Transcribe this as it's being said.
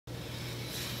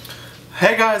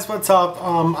Hey guys, what's up?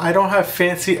 I don't have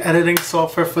fancy editing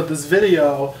software for this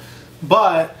video,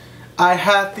 but I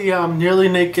had the Nearly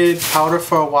Naked powder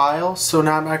for a while, so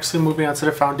now I'm actually moving on to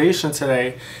the foundation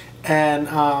today, and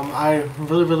I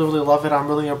really love it. I'm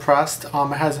really impressed. It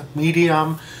has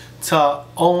medium to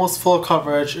almost full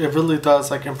coverage. It really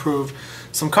does like improve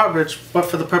some coverage, but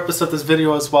for the purpose of this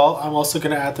video as well, I'm also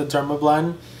going to add the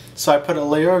Dermablend. So I put a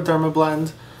layer of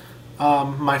Dermablend,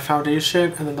 my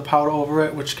foundation, and then the powder over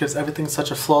it, which gives everything such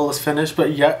a flawless finish,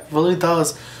 but yet really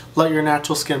does let your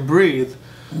natural skin breathe.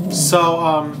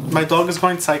 So my dog is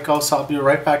going psycho, so I'll be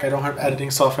right back. I don't have editing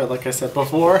software like I said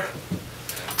before.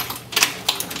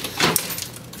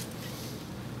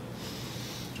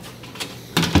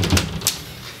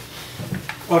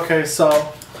 Okay,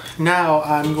 so now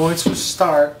I'm going to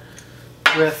start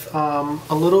with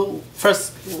a little,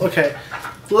 first, okay,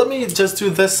 let me just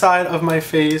do this side of my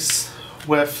face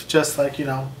with just like, you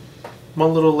know,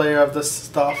 one little layer of this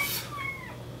stuff.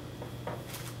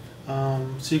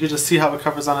 So you can just see how it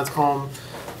covers on its own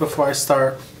before I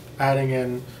start adding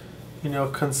in, you know,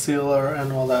 concealer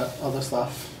and all that other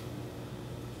stuff.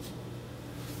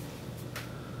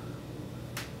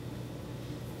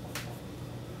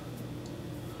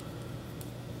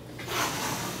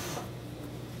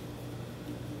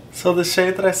 So the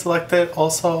shade that I selected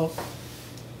also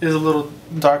is a little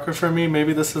darker for me.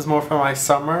 Maybe this is more for my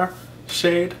summer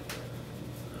shade,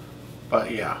 but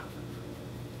yeah.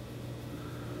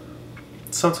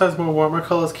 Sometimes more warmer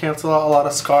colors cancel out a lot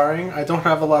of scarring. I don't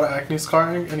have a lot of acne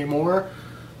scarring anymore,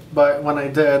 but when I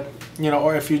did, you know,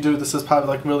 or if you do, this is probably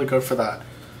like really good for that.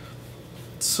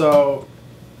 So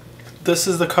this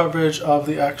is the coverage of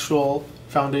the actual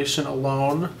foundation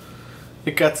alone.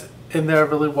 It gets in there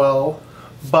really well.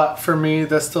 But for me,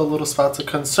 there's still little spots of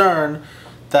concern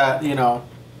that, you know,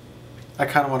 I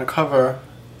kind of want to cover.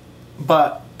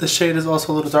 But the shade is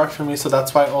also a little dark for me, so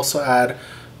that's why I also add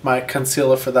my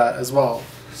concealer for that as well.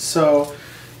 So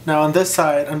now on this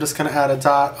side, I'm just going to add a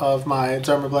dot of my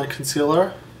Dermablend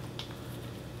concealer.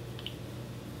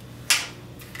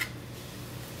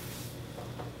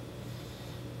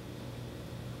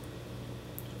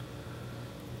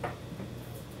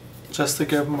 Just to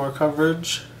give more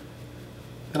coverage.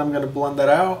 And I'm going to blend that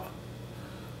out.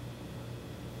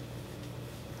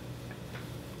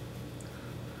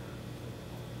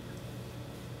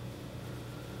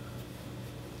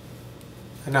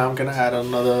 And now I'm going to add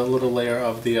another little layer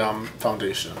of the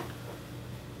foundation.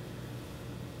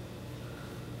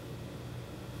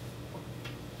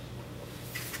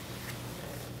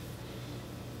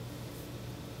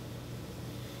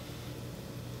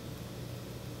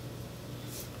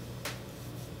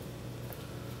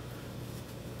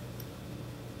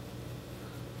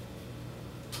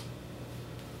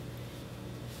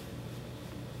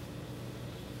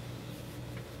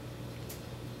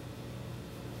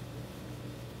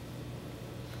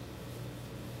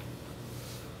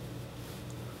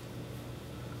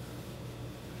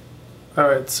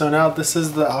 Alright, so now this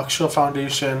is the actual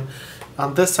foundation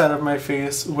on this side of my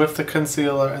face with the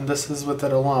concealer, and this is with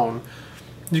it alone.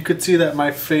 You could see that my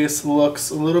face looks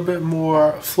a little bit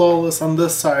more flawless on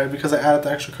this side because I added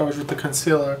the extra coverage with the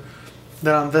concealer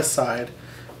than on this side.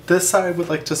 This side with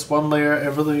like just one layer, it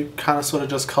really kind of sort of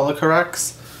just color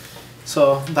corrects.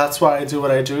 So that's why I do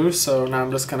what I do. So now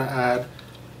I'm just going to add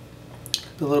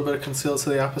a little bit of concealer to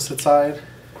the opposite side,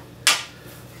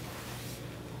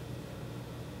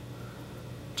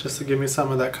 just to give me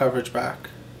some of that coverage back.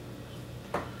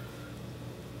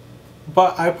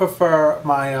 But I prefer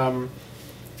my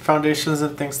foundations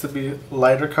and things to be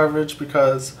lighter coverage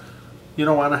because you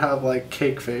don't want to have like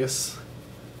cake face.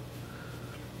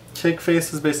 Cake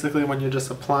face is basically when you're just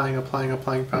applying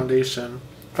foundation.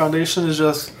 Foundation is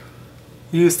just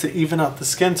used to even out the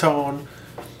skin tone,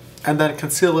 and then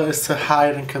concealer is to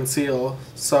hide and conceal.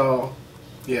 So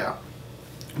yeah.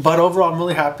 But overall, I'm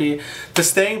really happy. The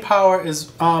staying power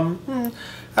is, I don't know,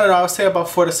 I would say about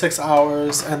 4 to 6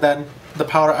 hours, and then the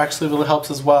powder actually really helps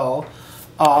as well.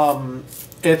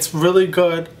 It's really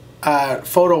good at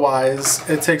photo-wise.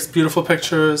 It takes beautiful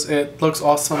pictures. It looks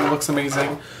awesome. It looks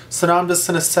amazing. So now I'm just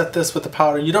going to set this with the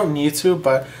powder. You don't need to,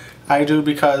 but I do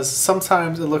because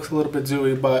sometimes it looks a little bit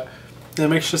dewy, but it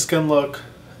makes your skin look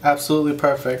absolutely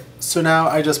perfect. So now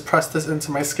I just press this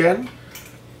into my skin.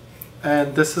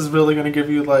 And this is really going to give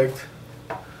you like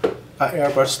an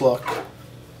airbrush look.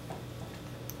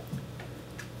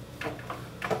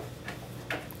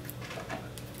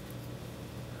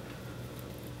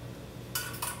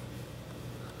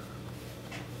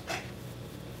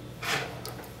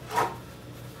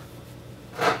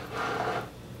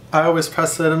 I always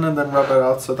press it in and then rub it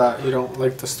out so that you don't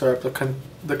like disturb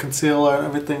the concealer and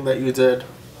everything that you did.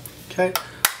 Okay,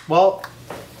 well,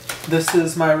 this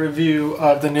is my review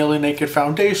of the Nearly Naked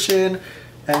foundation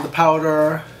and the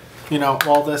powder, you know,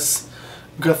 all this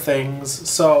good things.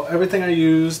 So everything I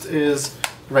used is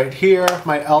right here.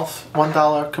 My e.l.f.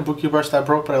 $1 kabuki brush that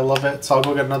broke, but I love it, so I'll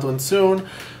go get another one soon.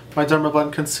 My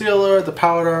Dermablend concealer, the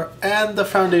powder, and the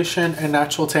foundation and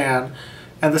natural tan.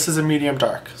 And this is a medium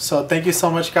dark. So thank you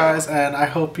so much, guys, and I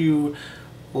hope you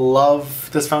love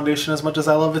this foundation as much as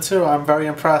I love it too. I'm very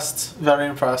impressed, very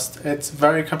impressed. It's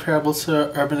very comparable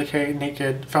to Urban Decay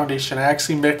Naked foundation. I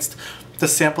actually mixed the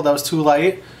sample that was too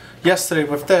light yesterday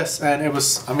with this, and it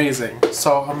was amazing.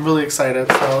 So I'm really excited.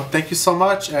 So thank you so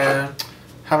much, and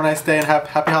have a nice day, and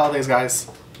happy holidays, guys.